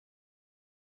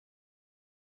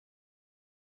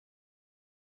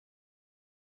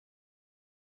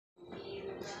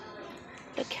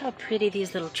Look how pretty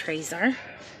these little trays are.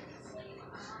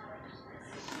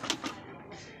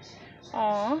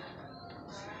 Aw,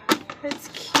 that's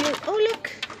cute. Oh,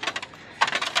 look,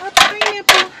 a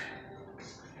pineapple.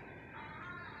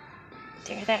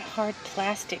 They're that hard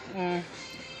plastic. I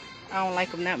don't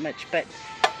like them that much, but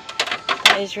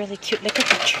that is really cute. Look at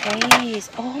the trays.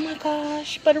 Oh my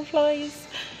gosh, butterflies.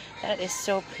 That is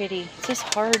so pretty. It's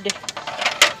just hard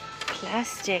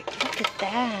plastic. Look at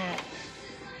that.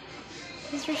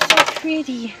 These are so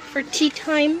pretty for tea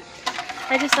time.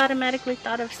 I just automatically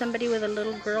thought of somebody with a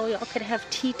little girl. Y'all could have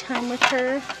tea time with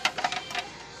her.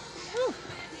 Oh,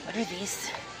 what are these?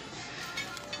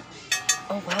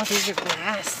 Oh wow, these are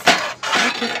glass.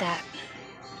 Look at that.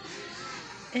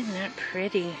 Isn't that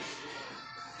pretty?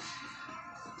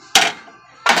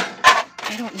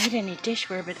 I don't need any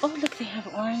dishware, but oh look, they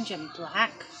have orange and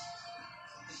black.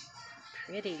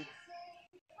 Pretty.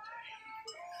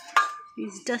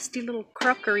 These dusty little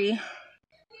crockery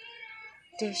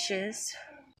dishes.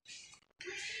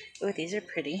 Oh, these are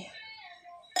pretty.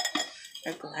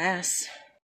 They're glass.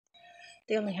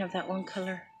 They only have that one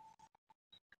color.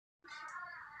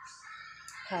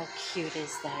 How cute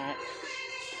is that?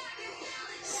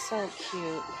 So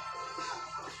cute.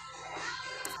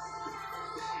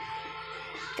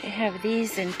 They have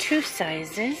these in 2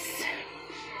 sizes.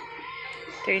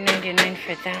 $3.99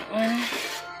 for that one.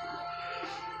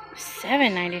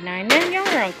 $7.99. Man, y'all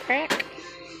are on crack.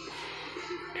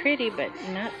 Pretty, but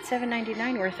not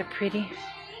 $7.99 worth of pretty.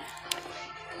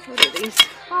 What are these?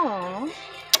 Aww.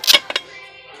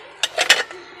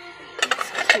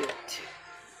 That's cute.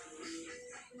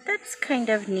 That's kind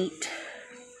of neat.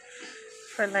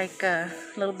 For like a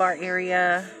little bar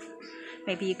area.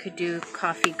 Maybe you could do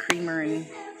coffee creamer and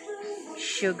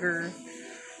sugar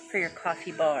for your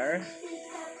coffee bar.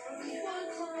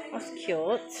 That's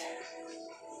cute.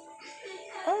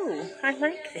 Oh, I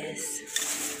like this.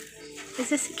 Is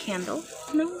this a candle?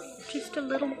 No, just a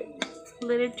little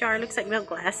lidded jar. Looks like milk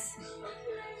glass.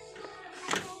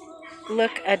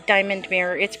 Look, a diamond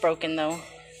mirror. It's broken though.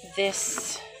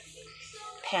 This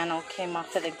panel came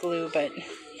off of the glue, but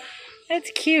that's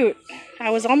cute. I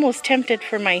was almost tempted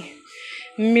for my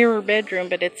mirror bedroom,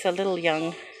 but it's a little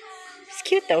young. It's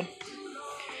cute though.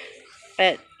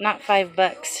 But not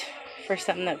 $5 for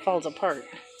something that falls apart.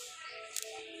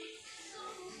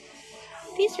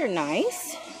 These are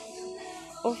nice.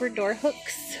 Over door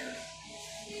hooks.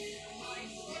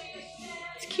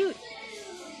 It's cute.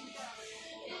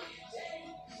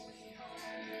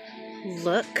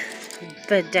 Look,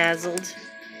 bedazzled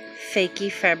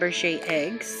fakey Fabergé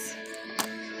eggs.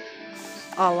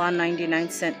 All on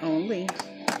 99¢ only.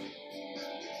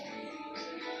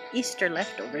 Easter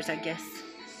leftovers, I guess.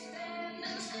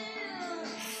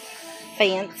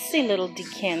 Fancy little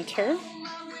decanter.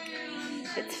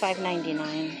 It's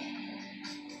 $5.99.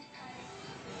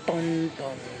 Bun,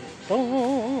 bun,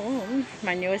 bun.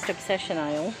 My newest obsession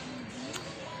aisle.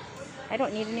 I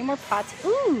don't need any more pots.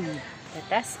 Ooh, but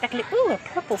that's speckly. Ooh, a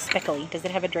purple speckly. Does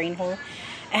it have a drain hole?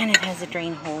 And it has a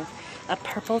drain hole. A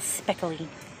purple speckly.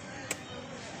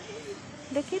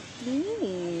 Look at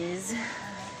these.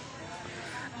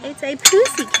 It's a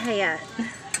pussycat.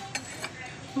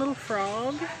 Little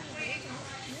frog.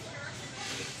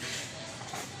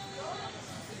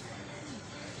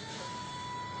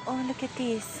 Oh, look at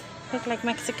these. Look like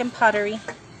Mexican pottery.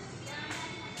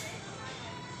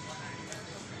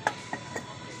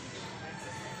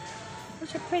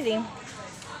 Those are pretty.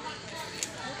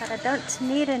 But I don't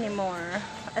need any more.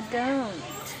 I don't.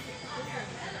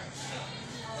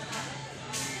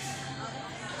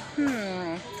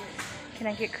 Can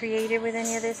I get creative with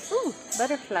any of this? Ooh,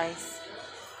 butterflies.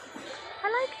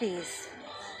 I like these.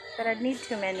 But I'd need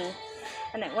too many.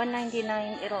 And at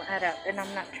 $1.99 it'll add up, and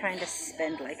I'm not trying to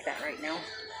spend like that right now.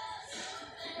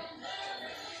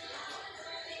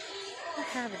 I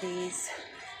have these.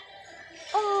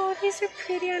 Oh, these are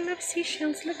pretty. I love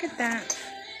seashells. Look at that.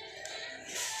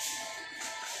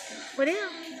 What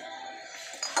else?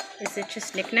 Is it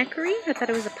just knickknackery? I thought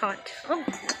it was a pot. Oh.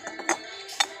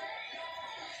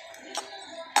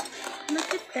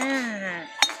 Look at that.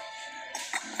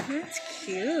 That's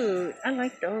cute. I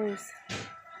like those.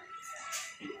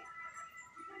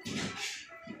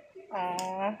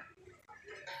 Aww.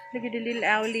 Look at the little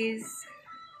owlies.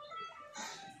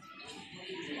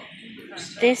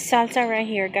 This salsa right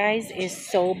here, guys, is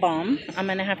so bomb. I'm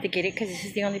gonna have to get it because this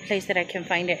is the only place that I can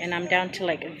find it, and I'm down to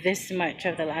like this much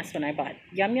of the last one I bought.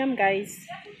 Yum yum, guys.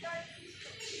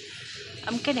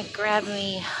 I'm gonna grab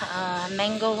me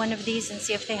mango one of these and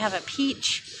see if they have a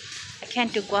peach. I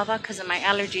can't do guava because of my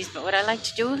allergies, but what I like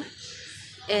to do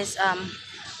is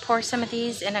pour pour some of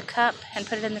these in a cup and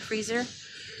put it in the freezer.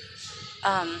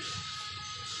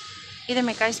 Either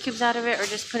make ice cubes out of it or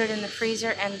just put it in the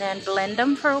freezer and then blend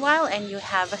them for a while and you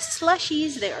have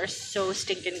slushies. They are so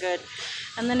stinking good.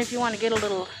 And then if you want to get a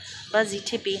little buzzy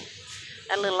tippy,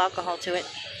 add a little alcohol to it.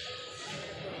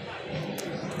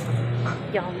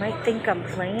 Y'all might think I'm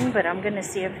playing, but I'm going to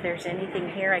see if there's anything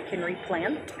here I can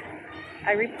replant.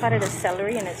 I repotted a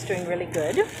celery and it's doing really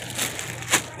good.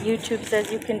 YouTube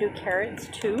says you can do carrots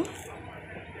too.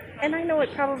 And I know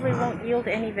it probably won't yield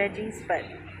any veggies, but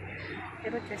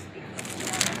it'll just be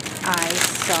fun. I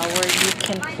saw where you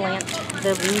can plant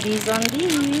the rooties on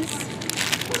these.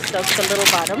 Soak the little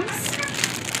bottoms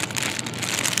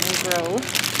and grow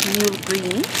new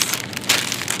greens.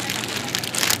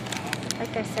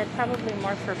 Like I said, probably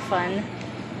more for fun,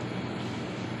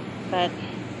 but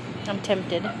I'm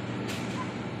tempted.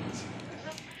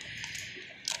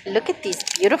 Look at these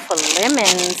beautiful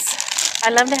lemons.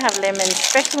 I love to have lemons,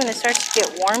 especially when it starts to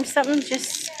get warm. Something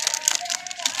just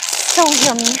so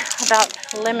yummy about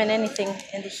lemon anything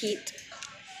in the heat.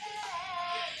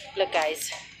 Look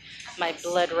guys, my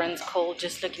blood runs cold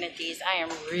just looking at these. I am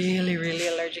really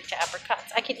allergic to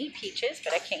apricots. I can eat peaches,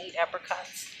 but I can't eat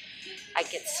apricots. I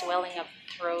get swelling of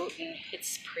the throat and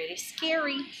it's pretty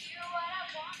scary.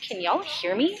 Can y'all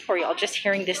hear me? Or y'all just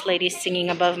hearing this lady singing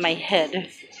above my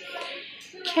head?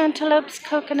 Cantaloupes,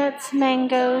 coconuts,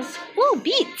 mangoes. Ooh,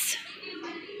 beets.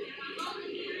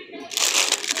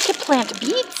 I could plant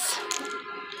beets.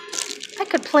 I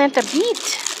could plant a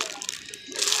beet.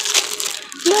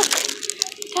 Look,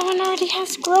 that one already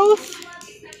has growth.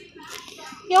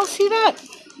 Y'all see that?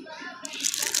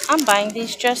 I'm buying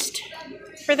these just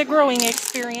for the growing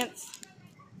experience.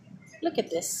 Look at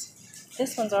this.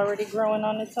 This one's already growing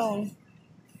on its own.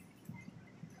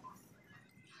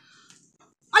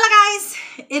 Hola guys,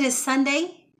 it is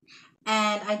Sunday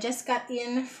and I just got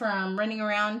in from running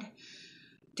around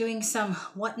doing some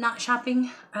whatnot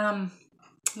shopping.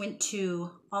 Went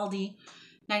to ALDI,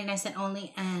 99-cent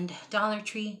only, and Dollar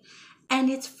Tree, and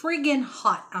it's friggin'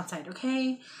 hot outside,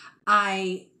 okay?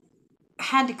 I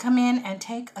had to come in and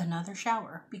take another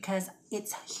shower because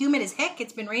it's humid as heck.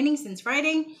 It's been raining since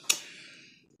Friday,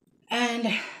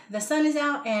 and the sun is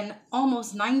out and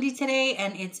almost 90 today,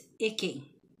 and it's icky.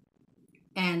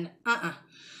 And I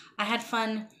had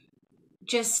fun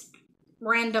just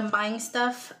random buying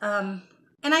stuff.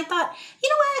 And I thought, you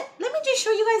know what? Let me just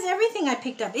show you guys everything I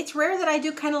picked up. It's rare that I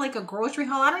do kind of like a grocery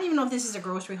haul. I don't even know if this is a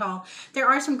grocery haul. There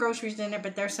are some groceries in it,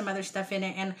 but there's some other stuff in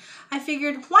it. And I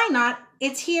figured, why not?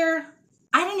 It's here.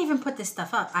 I didn't even put this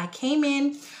stuff up. I came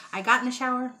in, I got in the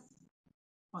shower.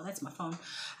 Well, that's my phone.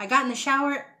 I got in the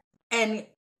shower and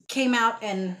came out,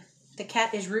 and the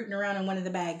cat is rooting around in one of the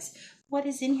bags. What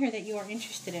is in here that you are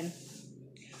interested in?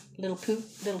 Little poop,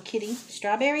 little kitty.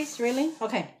 Strawberries? Really?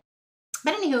 Okay.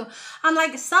 But anywho, I'm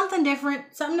like, something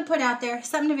different, something to put out there,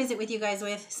 something to visit with you guys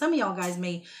with. Some of y'all guys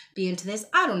may be into this.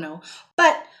 I don't know.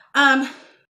 But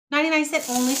 99-cent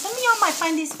only. Some of y'all might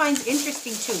find these finds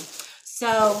interesting too.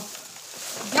 So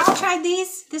y'all tried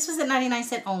these. This was at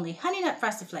 99-cent only. Honey Nut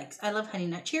Frosted Flakes. I love Honey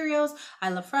Nut Cheerios. I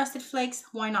love Frosted Flakes.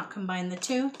 Why not combine the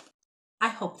two? I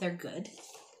hope they're good.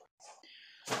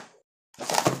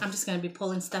 I'm just going to be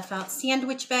pulling stuff out.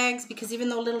 Sandwich bags, because even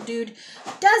though little dude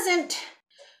doesn't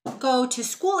go to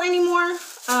school anymore,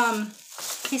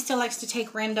 he still likes to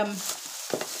take random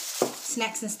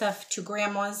snacks and stuff to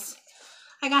grandma's.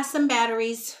 I got some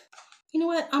batteries. You know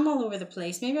what? I'm all over the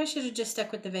place. Maybe I should have just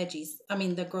stuck with the veggies. I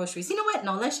mean, the groceries. You know what?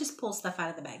 No, let's just pull stuff out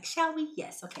of the bag, shall we?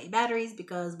 Yes. Okay, batteries,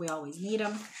 because we always need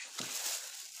them.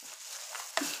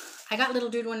 I got little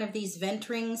dude one of these vent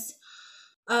rings.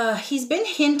 He's been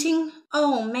hinting.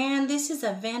 Oh man, this is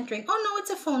a vent ring. Oh no,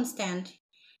 it's a phone stand.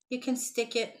 You can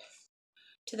stick it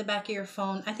to the back of your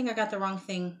phone. I think I got the wrong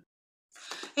thing.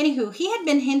 Anywho, he had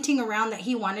been hinting around that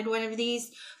he wanted one of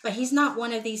these, but he's not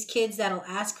one of these kids that'll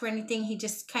ask for anything. He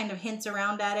just kind of hints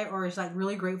around at it, or is like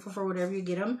really grateful for whatever you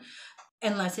get him,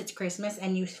 unless it's Christmas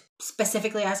and you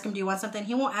specifically ask him, do you want something?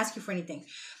 He won't ask you for anything.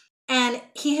 And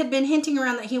he had been hinting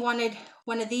around that he wanted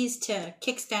one of these to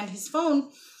kickstand his phone,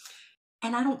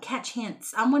 and I don't catch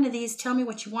hints. I'm one of these tell me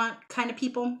what you want kind of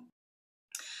people.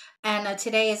 And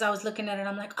today, as I was looking at it,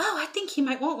 I'm like, oh, I think he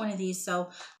might want one of these. So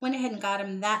went ahead and got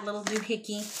him that little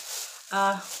doohickey.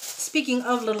 Speaking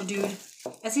of little dude,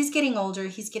 as he's getting older,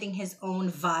 he's getting his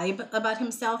own vibe about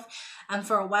himself. And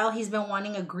for a while, he's been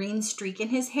wanting a green streak in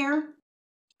his hair.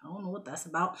 I don't know what that's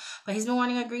about, but he's been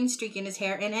wanting a green streak in his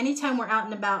hair. And anytime we're out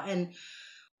and about and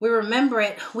we remember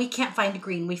it, we can't find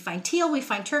green. We find teal, we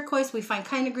find turquoise, we find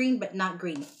kind of green, but not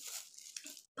green.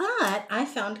 But I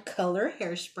found color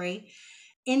hairspray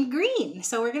in green.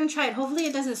 So we're going to try it. Hopefully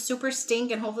it doesn't super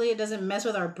stink, and hopefully it doesn't mess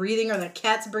with our breathing or the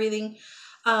cat's breathing.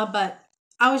 But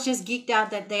I was just geeked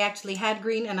out that they actually had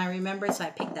green, and I remembered, so I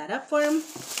picked that up for him.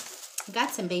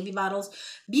 Got some baby bottles,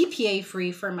 BPA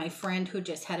free, for my friend who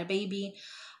just had a baby.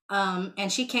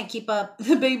 And she can't keep up.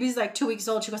 The baby's like 2 weeks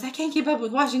old. She goes, I can't keep up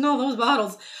with washing all those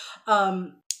bottles.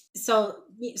 So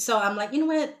I'm like, you know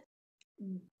what?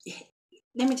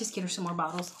 Let me just get her some more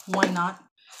bottles. Why not?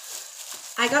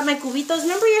 I got my cubitos.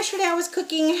 Remember yesterday I was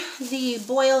cooking the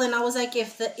boil, and I was like,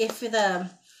 if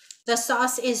the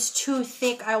sauce is too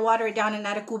thick, I water it down and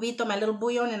add a cubito, my little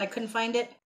bouillon, and I couldn't find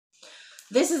it.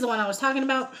 This is the one I was talking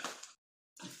about.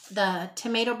 The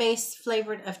tomato base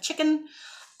flavored of chicken.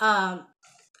 I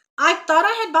thought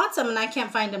I had bought some and I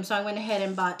can't find them, so I went ahead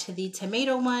and bought the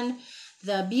tomato one,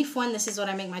 the beef one. This is what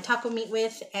I make my taco meat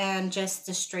with, and just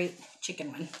the straight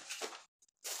chicken one.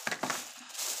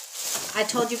 I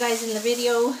told you guys in the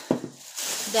video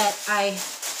that I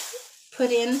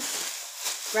put in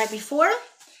right before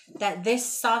that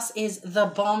this sauce is the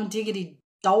bomb diggity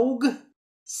dog.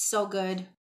 So good.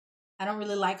 I don't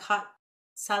really like hot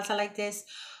salsa like this,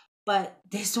 but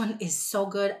this one is so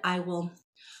good. I will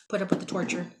put up with the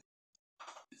torture.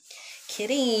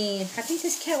 Kidding. I think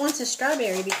this cat wants a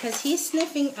strawberry because he's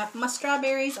sniffing at my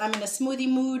strawberries. I'm in a smoothie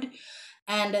mood,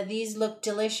 and these look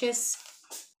delicious.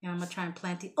 Yeah, I'm gonna try and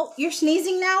plant these. Oh, you're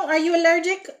sneezing now? Are you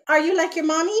allergic? Are you like your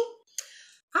mommy?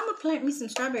 I'm gonna plant me some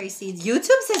strawberry seeds.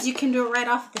 YouTube says you can do it right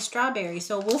off the strawberry,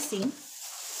 so we'll see.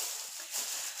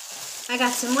 I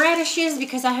got some radishes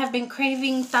because I have been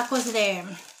craving tacos de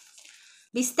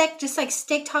bistec, just like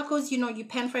steak tacos. You know, you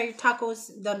pan fry your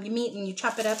tacos, the meat, and you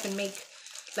chop it up and make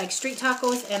like street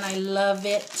tacos, and I love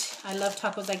it. I love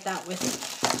tacos like that with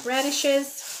radishes.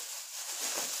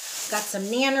 Got some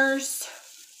nanners.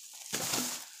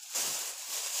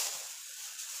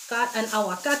 Got an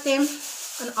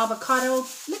aguacate, an avocado.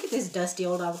 Look at this dusty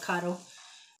old avocado.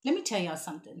 Let me tell y'all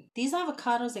something. These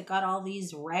avocados that got all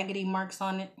these raggedy marks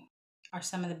on it are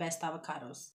some of the best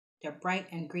avocados. They're bright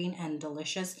and green and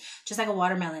delicious, just like a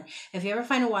watermelon. If you ever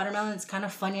find a watermelon that's kind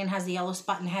of funny and has the yellow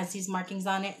spot and has these markings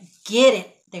on it, get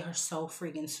it. They are so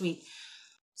freaking sweet.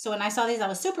 So when I saw these, I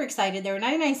was super excited. They were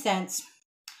 99 cents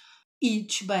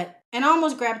each, and I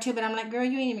almost grabbed two, but I'm like, girl,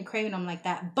 you ain't even craving them like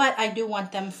that. But I do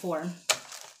want them for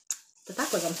the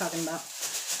tacos I'm talking about.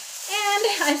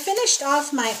 And I finished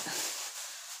off my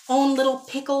own little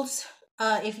pickles.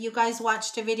 If you guys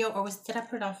watched a video, or did I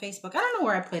put it on Facebook? I don't know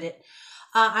where I put it.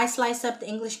 I slice up the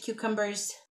English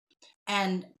cucumbers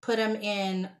and put them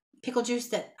in pickle juice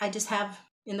that I just have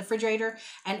in the refrigerator.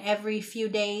 And every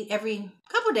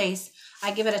couple days,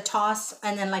 I give it a toss.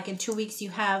 And then like in 2 weeks,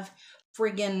 you have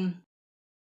friggin'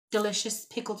 delicious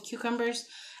pickled cucumbers.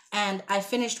 And I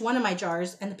finished one of my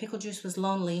jars, and the pickle juice was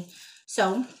lonely.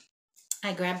 So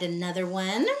I grabbed another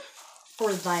one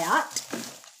for that.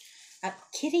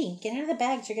 Kitty, get out of the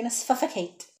bags. You're going to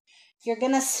suffocate. You're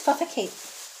going to suffocate.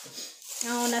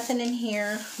 Oh, nothing in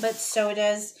here but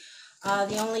sodas.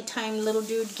 The only time little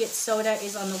dude gets soda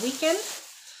is on the weekend.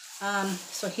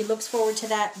 So he looks forward to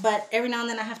that. But every now and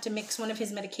then I have to mix one of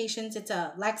his medications. It's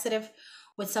a laxative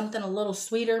with something a little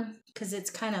sweeter because it's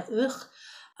kind of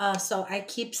ugh. So I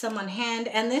keep some on hand.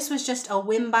 And this was just a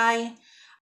whim buy.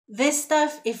 This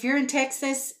stuff, if you're in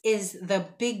Texas, is the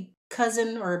big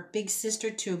cousin or big sister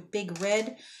to Big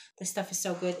Red. This stuff is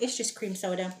so good. It's just cream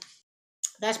soda.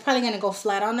 That's probably going to go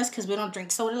flat on us because we don't drink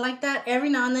soda like that. Every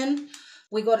now and then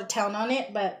we go to town on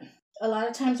it, but a lot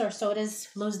of times our sodas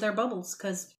lose their bubbles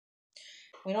because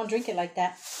we don't drink it like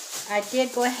that. I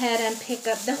did go ahead and pick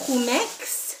up the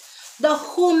Jumex. The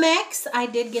Jumex, I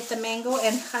did get the mango,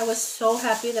 and I was so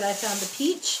happy that I found the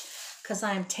peach because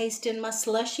I'm tasting my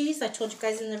slushies. I told you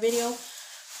guys in the video,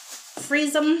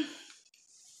 freeze them.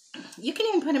 You can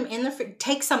even put them in the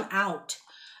take some out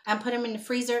and put them in the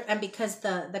freezer. And because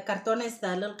the cartones,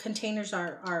 the little containers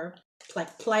are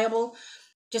like pliable,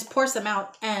 just pour some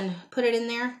out and put it in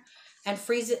there and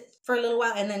freeze it for a little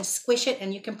while and then squish it,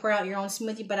 and you can pour out your own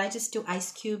smoothie. But I just do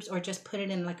ice cubes or just put it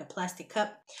in like a plastic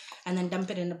cup and then dump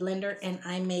it in the blender, and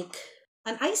I make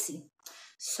an icy.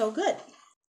 So good.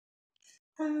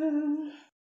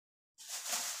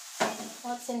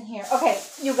 What's in here? Okay,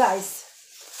 you guys,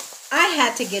 I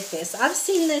had to get this. I've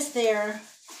seen this there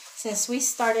since we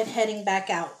started heading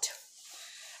back out.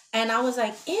 And I was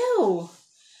like, ew.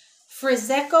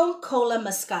 Frisecco Cola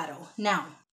Moscato. Now,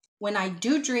 when I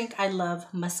do drink, I love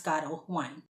Moscato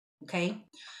wine. Okay?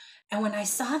 And when I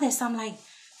saw this, I'm like,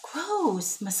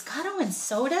 gross. Moscato and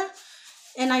soda?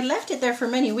 And I left it there for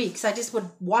many weeks. I just would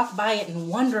walk by it and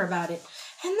wonder about it.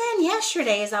 And then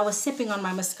yesterday, as I was sipping on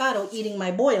my Moscato, eating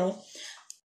my boil,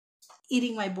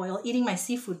 eating my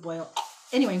seafood boil.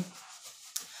 Anyway,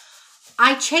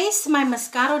 I chased my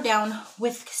Moscato down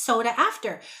with soda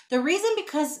after. The reason,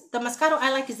 because the Moscato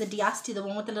I like is the Diasti, the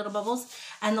one with the little bubbles.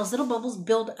 And those little bubbles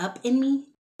build up in me,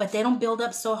 but they don't build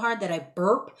up so hard that I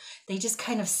burp. They just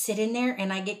kind of sit in there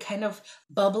and I get kind of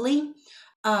bubbly.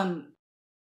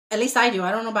 At least I do.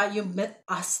 I don't know about you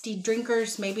Asti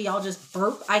drinkers. Maybe y'all just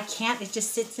burp. I can't. It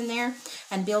just sits in there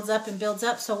and builds up and builds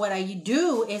up. So what I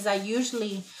do is I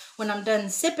usually, when I'm done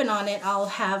sipping on it, I'll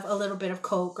have a little bit of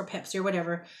Coke or Pepsi or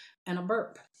whatever and a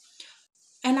burp.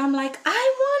 And I'm like,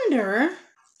 I wonder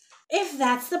if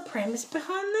that's the premise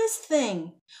behind this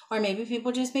thing. Or maybe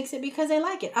people just mix it because they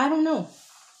like it. I don't know.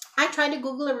 I tried to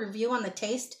Google a review on the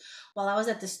taste while I was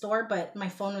at the store, but my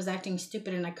phone was acting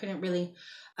stupid and I couldn't really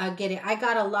get it. I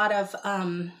got a lot of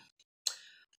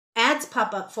ads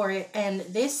pop up for it, and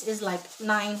this is like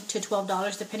 $9 to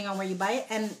 $12 depending on where you buy it,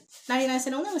 and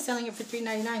 99¢ only was selling it for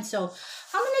 $3.99. So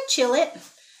I'm gonna chill it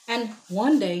and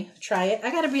one day try it. I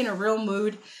gotta be in a real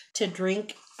mood to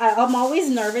drink. I'm always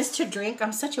nervous to drink.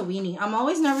 I'm such a weenie. I'm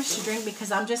always nervous to drink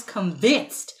because I'm just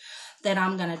convinced that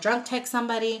I'm gonna drunk text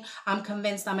somebody. I'm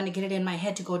convinced I'm gonna get it in my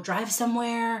head to go drive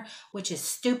somewhere, which is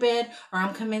stupid. Or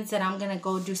I'm convinced that I'm gonna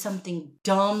go do something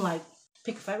dumb, like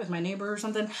pick a fight with my neighbor or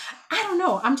something. I don't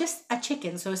know. I'm just a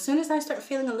chicken. So as soon as I start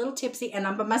feeling a little tipsy and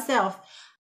I'm by myself,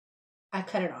 I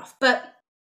cut it off. But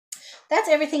that's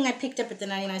everything I picked up at the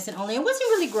 99¢ only. It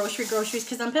wasn't really groceries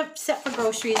because I'm set for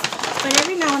groceries. But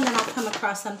every now and then I'll come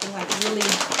across something like really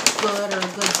good or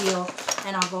a good deal,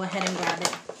 and I'll go ahead and grab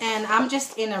it. And I'm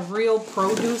just in a real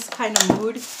produce kind of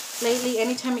mood lately.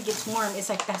 Anytime it gets warm, it's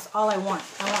like that's all I want.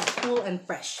 I want cool and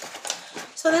fresh.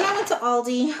 So then I went to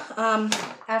Aldi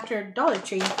after Dollar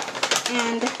Tree,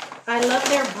 and I love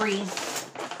their brie.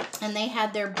 And they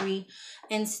had their brie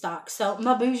in stock. So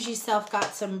my bougie self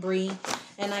got some brie,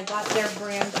 and I got their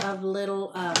brand of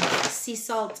little sea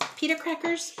salt pita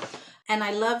crackers. And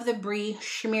I love the brie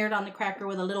smeared on the cracker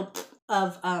with a little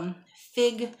of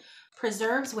fig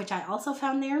preserves, which I also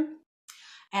found there.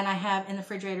 And I have in the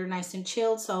refrigerator nice and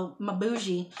chilled. So my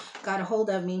bougie got a hold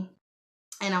of me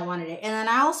and I wanted it. And then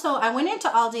I went into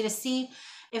Aldi to see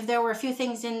if there were a few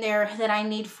things in there that I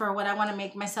need for what I want to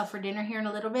make myself for dinner here in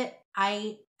a little bit.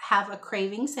 I have a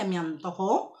craving, se me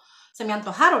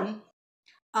antojaron,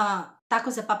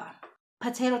 tacos de papa,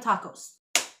 potato tacos.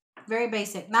 Very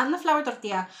basic, not in the flour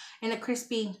tortilla, in the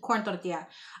crispy corn tortilla.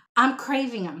 I'm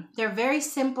craving them. They're very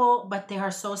simple, but they are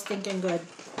so stinking good.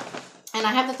 And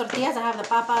I have the tortillas, I have the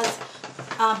papas,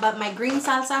 but my green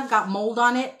salsa got mold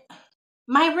on it.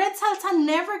 My red salsa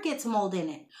never gets mold in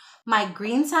it. My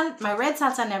red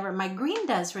salsa never. My green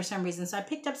does for some reason. So I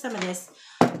picked up some of this.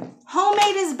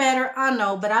 Homemade is better, I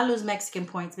know, but I lose Mexican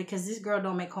points because this girl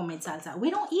don't make homemade salsa.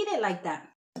 We don't eat it like that.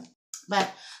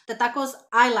 But the tacos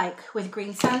I like with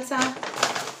green salsa.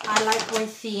 I like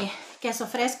with the queso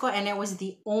fresco, and it was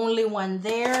the only one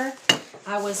there.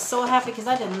 I was so happy because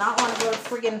I did not want to go to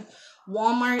friggin'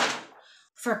 Walmart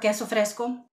for queso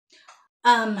fresco.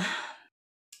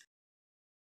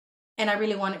 And I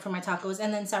really want it for my tacos.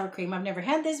 And then sour cream. I've never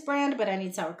had this brand, but I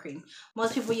need sour cream.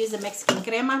 Most people use the Mexican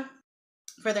crema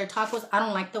for their tacos. I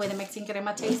don't like the way the Mexican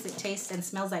crema tastes. It tastes and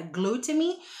smells like glue to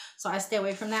me. So I stay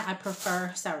away from that. I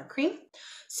prefer sour cream.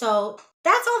 So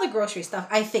that's all the grocery stuff,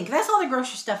 I think. That's all the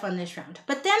grocery stuff on this round.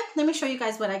 But then let me show you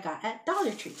guys what I got at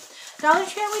Dollar Tree. Dollar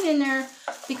Tree, I went in there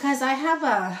because I have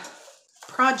a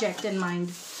project in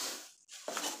mind.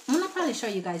 I'm going to probably show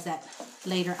you guys that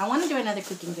later. I want to do another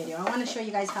cooking video. I want to show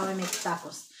you guys how I make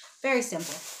tacos. Very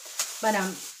simple. But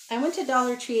I went to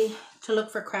Dollar Tree to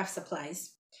look for craft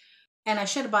supplies. And I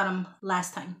should have bought them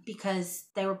last time because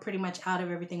they were pretty much out of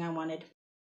everything I wanted.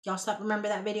 Y'all remember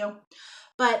that video?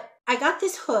 But I got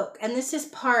this hook, and this is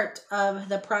part of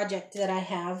the project that I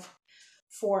have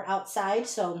for outside.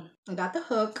 So I got the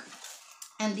hook,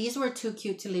 and these were too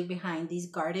cute to leave behind.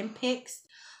 These garden picks,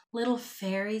 little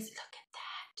fairies. Look at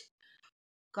that.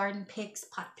 Garden picks,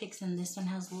 pot picks, and this one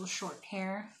has a little short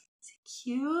hair. Is it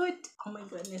cute? Oh my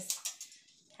goodness.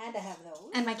 Had to have those.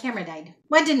 And my camera died.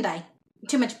 Well, it didn't die.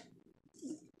 Too much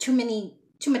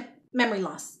memory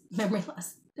loss.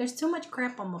 There's too much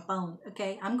crap on my phone,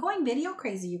 okay? I'm going video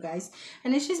crazy, you guys.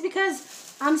 And it's just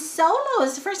because I'm solo.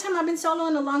 It's the first time I've been solo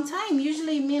in a long time.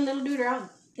 Usually me and little dude are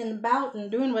out and about and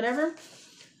doing whatever.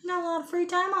 Not a lot of free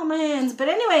time on my hands. But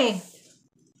anyway,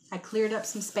 I cleared up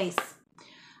some space.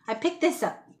 I picked this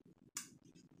up.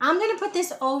 I'm going to put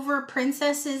this over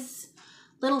Princess's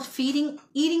little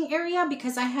eating area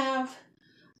because I have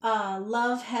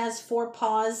Love has 4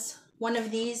 paws. One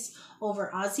of these over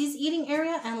Ozzy's eating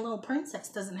area, and little Princess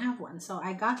doesn't have one. So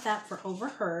I got that for over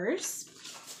hers.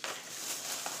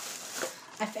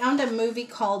 I found a movie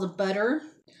called Butter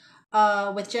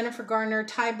with Jennifer Garner,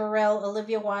 Ty Burrell,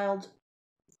 Olivia Wilde,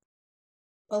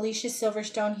 Alicia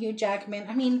Silverstone, Hugh Jackman.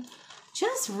 I mean,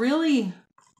 just really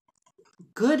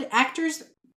good actors,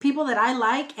 people that I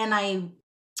like, and I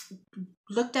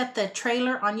looked at the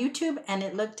trailer on YouTube and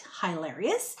it looked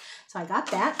hilarious. So I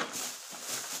got that.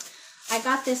 I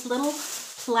got this little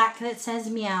plaque that says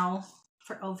meow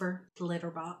for over the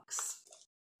litter box.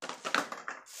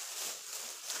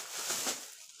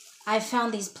 I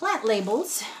found these plant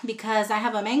labels because I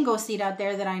have a mango seed out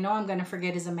there that I know I'm going to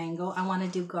forget is a mango. I want to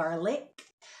do garlic.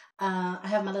 I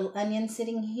have my little onion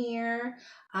sitting here.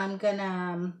 I'm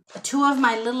gonna, 2 of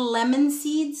my little lemon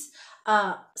seeds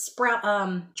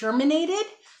germinated.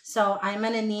 So I'm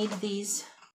gonna need these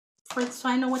so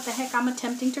I know what the heck I'm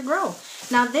attempting to grow.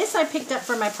 Now this I picked up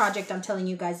for my project I'm telling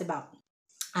you guys about.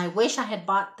 I wish I had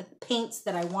bought the paints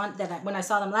that I want when I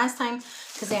saw them last time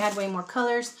because they had way more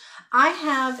colors. I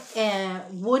have a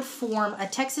wood form, a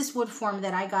Texas wood form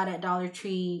that I got at Dollar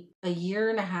Tree a year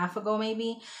and a half ago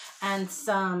maybe, and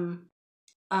some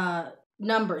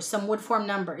numbers, some wood form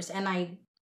numbers, and I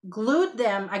glued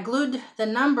the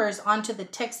numbers onto the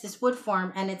Texas wood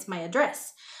form, and it's my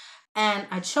address. And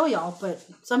I'd show y'all, but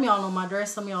some of y'all know my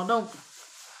address, some of y'all don't.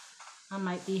 I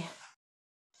might be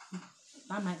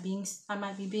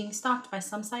being stalked by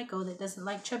some psycho that doesn't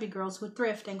like chubby girls who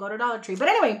thrift and go to Dollar Tree. But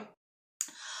anyway,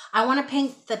 I want to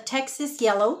paint the Texas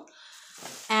yellow,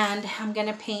 and I'm going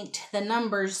to paint the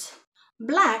numbers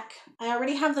black. I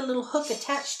already have the little hook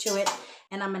attached to it,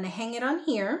 and I'm going to hang it on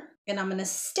here, and I'm going to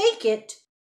stake it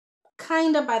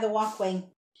kind of by the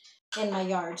walkway in my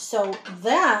yard. So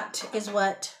that is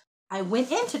what I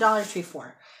went into Dollar Tree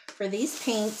for these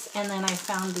paints, and then I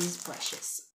found these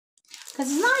brushes. Because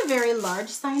it's not a very large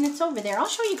sign, it's over there. I'll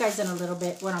show you guys in a little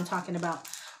bit what I'm talking about.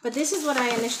 But this is what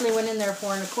I initially went in there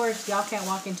for, and of course, y'all can't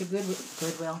walk into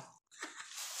Goodwill,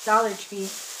 Dollar Tree,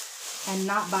 and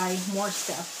not buy more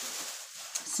stuff.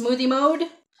 Smoothie mode.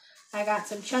 I got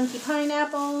some chunky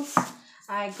pineapples.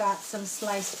 I got some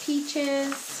sliced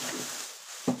peaches.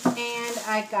 And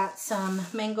I got some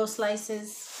mango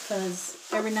slices because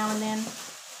every now and then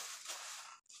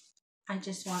I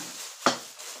just want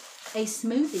a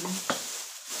smoothie.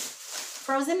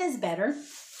 Frozen is better,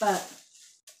 but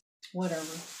whatever.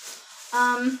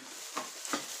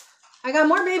 I got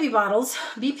more baby bottles,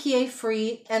 BPA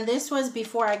free, and this was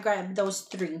before I grabbed those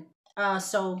 3.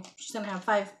 So she's gonna have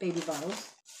 5 baby bottles.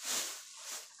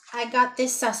 I got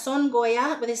this Sazon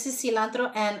Goya, but this is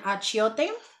cilantro and achiote.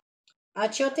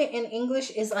 Achiote in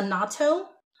English is annatto.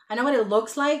 I know what it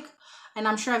looks like, and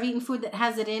I'm sure I've eaten food that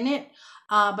has it in it.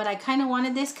 But I kind of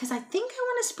wanted this because I think I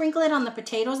want to sprinkle it on the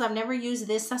potatoes. I've never used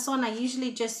this sazon. I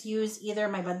usually just use either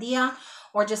my badilla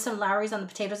or just some Lowry's on the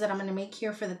potatoes that I'm going to make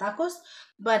here for the tacos.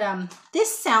 But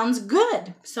this sounds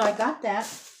good. So I got that.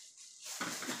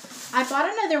 I bought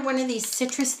another one of these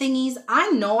citrus thingies.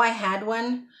 I know I had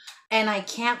one and I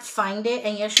can't find it.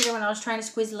 And yesterday when I was trying to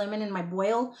squeeze lemon in my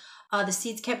boil, the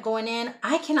seeds kept going in.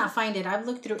 I cannot find it. I've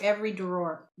looked through every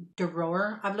drawer.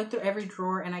 I've looked through every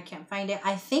drawer and I can't find it.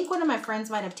 I think one of my friends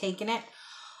might have taken it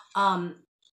on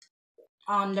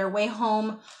their way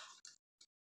home.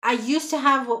 I used to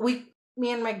have what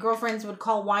me and my girlfriends would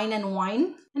call wine and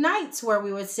wine nights, where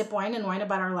we would sip wine and wine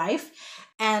about our life.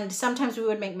 And sometimes we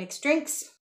would make mixed drinks.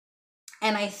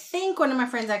 And I think one of my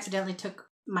friends accidentally took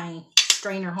my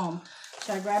strainer home.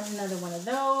 So I grabbed another one of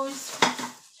those.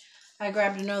 I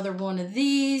grabbed another one of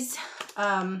these.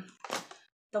 The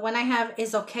one I have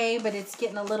is okay, but it's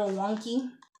getting a little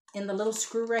wonky in the little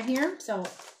screw right here. So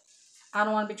I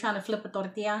don't want to be trying to flip a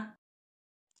tortilla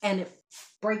and it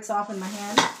breaks off in my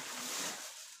hand.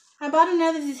 I bought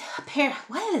another pair.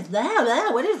 What is that?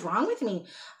 What is wrong with me?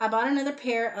 I bought another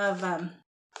pair of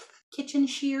kitchen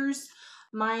shears.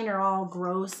 Mine are all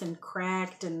gross and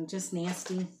cracked and just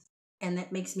nasty. And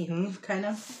that makes me kind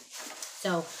of.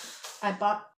 So I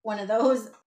bought one of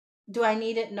those. Do I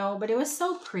need it? No, but it was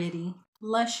so pretty.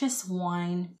 Luscious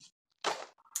wine.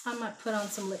 I might put on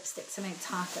some lipsticks and make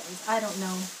tacos. I don't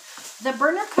know. The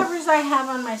burner covers I have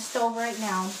on my stove right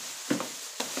now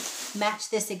match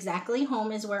this exactly.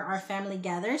 Home is where our family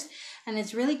gathers. And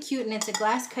it's really cute. And it's a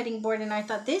glass cutting board. And I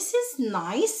thought, this is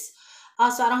nice.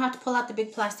 So I don't have to pull out the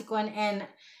big plastic one. And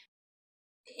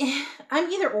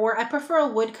I'm either or. I prefer a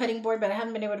wood cutting board, but I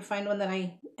haven't been able to find one that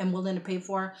I am willing to pay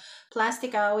for.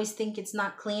 Plastic, I always think it's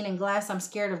not clean, and glass, I'm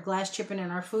scared of glass chipping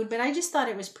in our food, but I just thought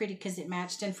it was pretty because it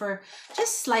matched. And for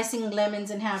just slicing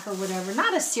lemons in half or whatever,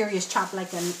 not a serious chop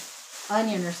like an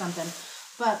onion or something,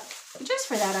 but just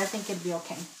for that, I think it'd be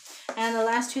okay. And the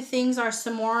last 2 things are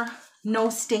some more no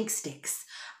stink sticks.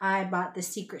 I bought the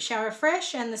Secret Shower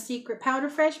Fresh and the Secret Powder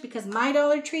Fresh because my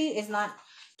Dollar Tree is not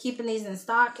keeping these in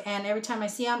stock. And every time I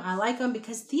see them, I like them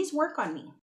because these work on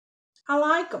me. I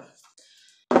like them.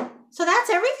 So that's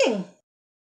everything.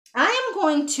 I am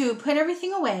going to put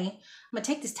everything away. I'm going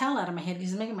to take this towel out of my head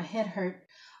because it's making my head hurt.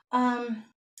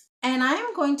 And I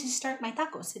am going to start my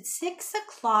tacos. It's 6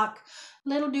 o'clock.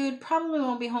 Little dude probably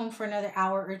won't be home for another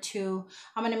hour or two.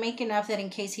 I'm going to make enough that in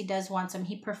case he does want some,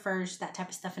 he prefers that type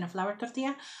of stuff in a flour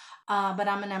tortilla. But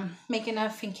I'm going to make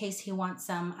enough in case he wants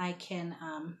some. I can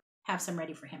have some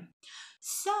ready for him.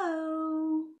 So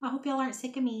I hope y'all aren't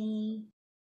sick of me.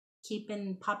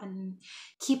 Keeping popping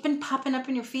up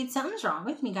in your feed. Something's wrong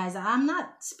with me, guys. I'm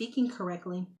not speaking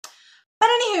correctly. But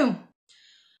anywho,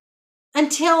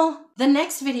 until the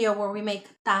next video where we make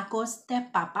tacos de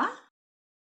papa.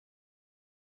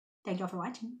 Thank y'all for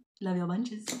watching. Love y'all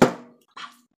bunches.